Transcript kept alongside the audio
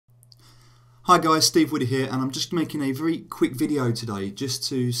Hi guys, Steve Woody here, and I'm just making a very quick video today just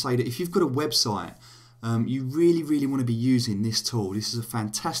to say that if you've got a website, you really want to be using this tool. This is a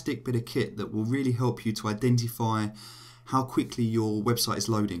fantastic bit of kit that will really help you to identify how quickly your website is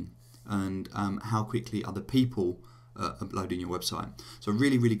loading and how quickly other people are loading your website. So a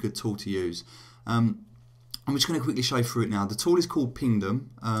really good tool to use. I'm just going to quickly show you through it now. The tool is called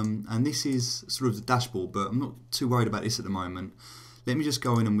Pingdom, and this is sort of the dashboard, but I'm not too worried about this at the moment. Let me just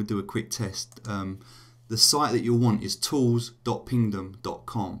go in and we'll do a quick test. The site that you'll want is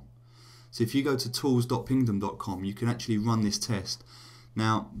tools.pingdom.com. So if you go to tools.pingdom.com, you can actually run this test.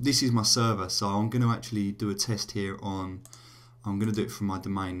 Now, this is my server, so I'm going to actually do a test here on, I'm going to do it from my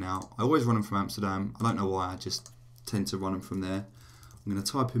domain now. I always run them from Amsterdam. I don't know why, I just tend to run them from there. I'm going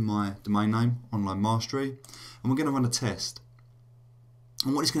to type in my domain name, Online Mastery, and we're going to run a test.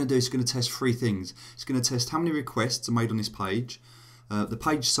 And what it's going to do is it's going to test three things. It's going to test how many requests are made on this page, the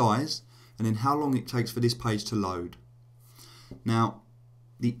page size, and then how long it takes for this page to load. Now,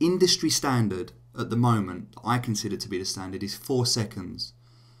 the industry standard at the moment, I consider to be the standard, is 4 seconds.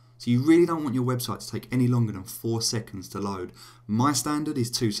 So you really don't want your website to take any longer than 4 seconds to load. My standard is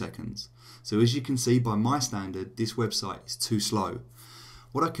 2 seconds. So as you can see, by my standard, this website is too slow.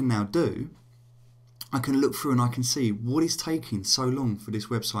 What I can now do, I can look through and I can see what is taking so long for this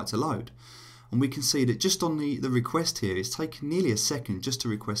website to load. And we can see that just on the request here, it's taken nearly a second just to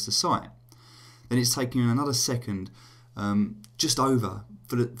request the site. Then it's taking another second just over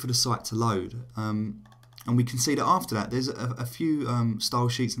for the site to load. And we can see that after that, there's a few style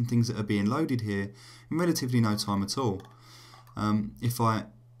sheets and things that are being loaded here in relatively no time at all.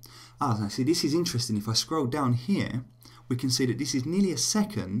 See, this is interesting. If I scroll down here, we can see that this is nearly a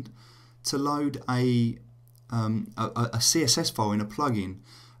second to load a CSS file in a plugin.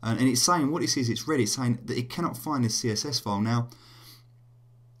 And it's saying, what this is, it's ready, it's saying that it cannot find this CSS file. Now,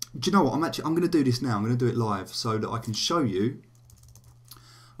 do you know what, I'm going to do this now, I'm going to do it live so that I can show you,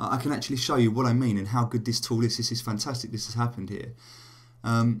 I can actually show you what I mean and how good this tool is. This is fantastic, this has happened here.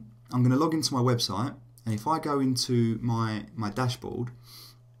 I'm going to log into my website, and if I go into my dashboard,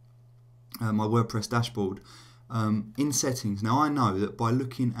 my WordPress dashboard, in settings, now I know that by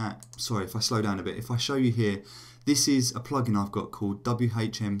looking at, sorry if I slow down a bit, if I show you here, this is a plugin I've got called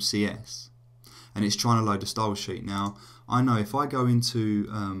WHMCS, and it's trying to load a style sheet. Now I know if I go into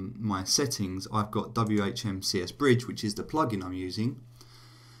my settings, I've got WHMCS Bridge, which is the plugin I'm using,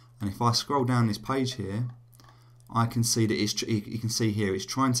 and if I scroll down this page here, I can see that you can see here it's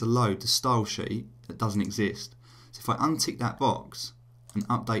trying to load the style sheet that doesn't exist. So if I untick that box and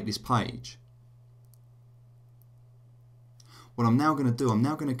update this page, what I'm now going to do, I'm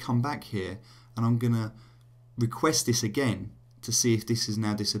now going to come back here and I'm going to request this again to see if this has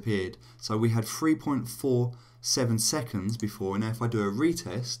now disappeared. So we had 3.47 seconds before, and now if I do a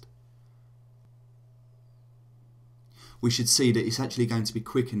retest, we should see that it's actually going to be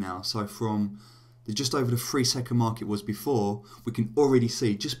quicker now. So from just over the 3 second mark it was before, we can already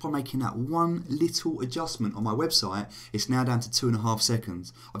see just by making that one little adjustment on my website, it's now down to 2.5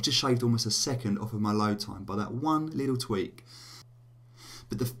 seconds. I've just shaved almost a second off of my load time by that one little tweak.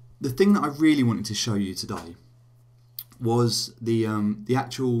 But the thing that I really wanted to show you today was the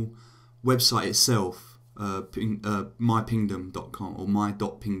actual website itself, mypingdom.com or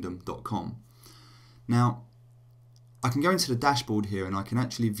my.pingdom.com. Now, I can go into the dashboard here and I can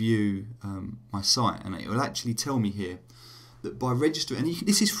actually view my site, and it will actually tell me here that by registering, and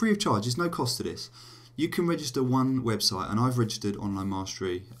this is free of charge, there's no cost to this. You can register one website, and I've registered Online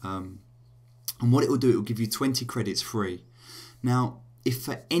Mastery, and what it will do, it will give you 20 credits free. Now, if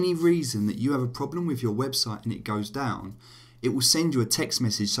for any reason that you have a problem with your website and it goes down, it will send you a text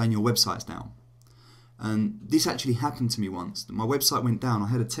message saying your website's down. And this actually happened to me once. My website went down, I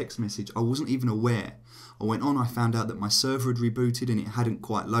had a text message, I wasn't even aware. I went on, I found out that my server had rebooted and it hadn't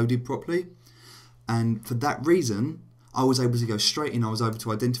quite loaded properly. And for that reason, I was able to go straight in, I was able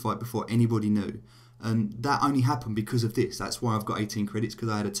to identify it before anybody knew. And that only happened because of this. That's why I've got 18 credits, because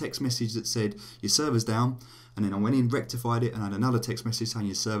I had a text message that said your server's down, and then I went in, rectified it, and I had another text message saying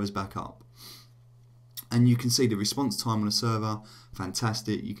your server's back up. And you can see the response time on the server,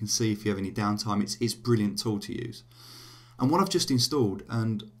 fantastic. You can see if you have any downtime, it's a brilliant tool to use. And what I've just installed,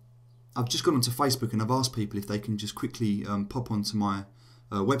 and I've just gone onto Facebook and I've asked people if they can just quickly pop onto my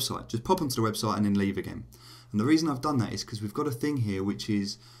website. Just pop onto the website and then leave again. And the reason I've done that is because we've got a thing here which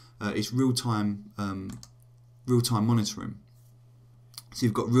is it's real-time monitoring. So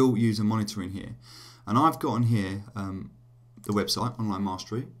you've got real user monitoring here. And I've got on here the website, Online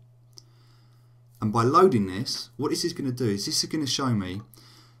Mastery. And by loading this, what this is going to do is this is going to show me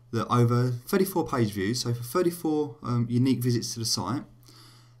that over 34 page views, so for 34 unique visits to the site,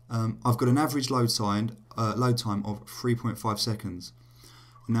 I've got an average load time of 3.5 seconds.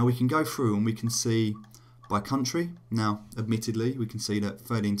 Now we can go through and we can see by country. Now, admittedly, we can see that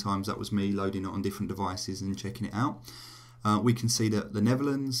 13 times that was me loading it on different devices and checking it out. We can see that the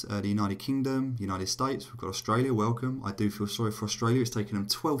Netherlands, the United Kingdom, United States, we've got Australia, welcome. I do feel sorry for Australia. It's taken them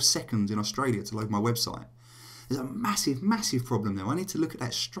 12 seconds in Australia to load my website. There's a massive, massive problem there. I need to look at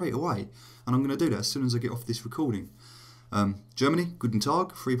that straight away, and I'm going to do that as soon as I get off this recording. Germany, Guten Tag,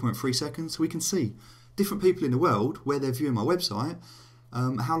 3.3 seconds. So we can see different people in the world where they're viewing my website,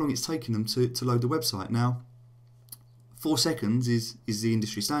 how long it's taking them to load the website. Now, 4 seconds is the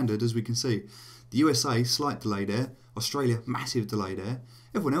industry standard, as we can see. The USA, slight delay there. Australia, massive delay there.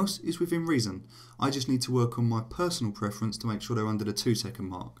 Everyone else is within reason. I just need to work on my personal preference to make sure they're under the 2 second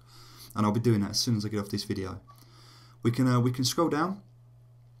mark. And I'll be doing that as soon as I get off this video. We can scroll down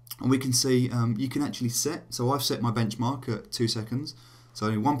and we can see you can actually set. So I've set my benchmark at 2 seconds. So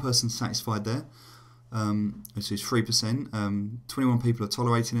only one person's satisfied there. This is 3%. 21 people are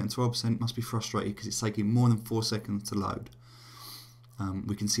tolerating it, and 12% must be frustrated because it's taking more than 4 seconds to load.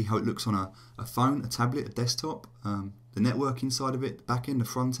 We can see how it looks on a phone, a tablet, a desktop, the networking side of it, the back end, the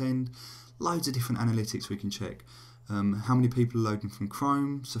front end, loads of different analytics we can check. How many people are loading from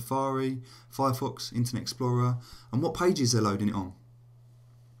Chrome, Safari, Firefox, Internet Explorer, and what pages they're loading it on.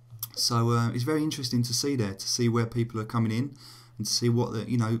 So it's very interesting to see there, to see where people are coming in, and to see what the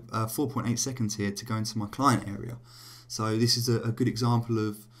 4.8 seconds here to go into my client area. So this is a good example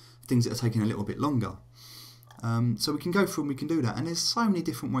of things that are taking a little bit longer. So we can go through and we can do that, and there's so many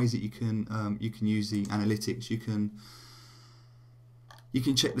different ways that you can use the analytics. You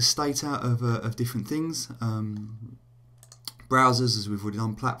can check the state out of different things, browsers, as we've already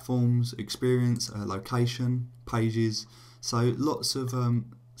done, platforms, experience, location, pages. So lots of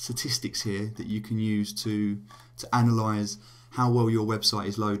statistics here that you can use to analyse how well your website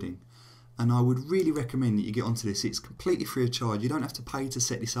is loading. And I would really recommend that you get onto this. It's completely free of charge. You don't have to pay to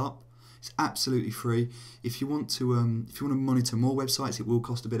set this up. It's absolutely free. If you want to monitor more websites, it will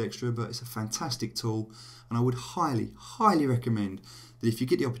cost a bit extra, but it's a fantastic tool, and I would highly, highly recommend that if you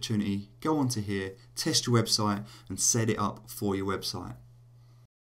get the opportunity, go onto here, test your website, and set it up for your website.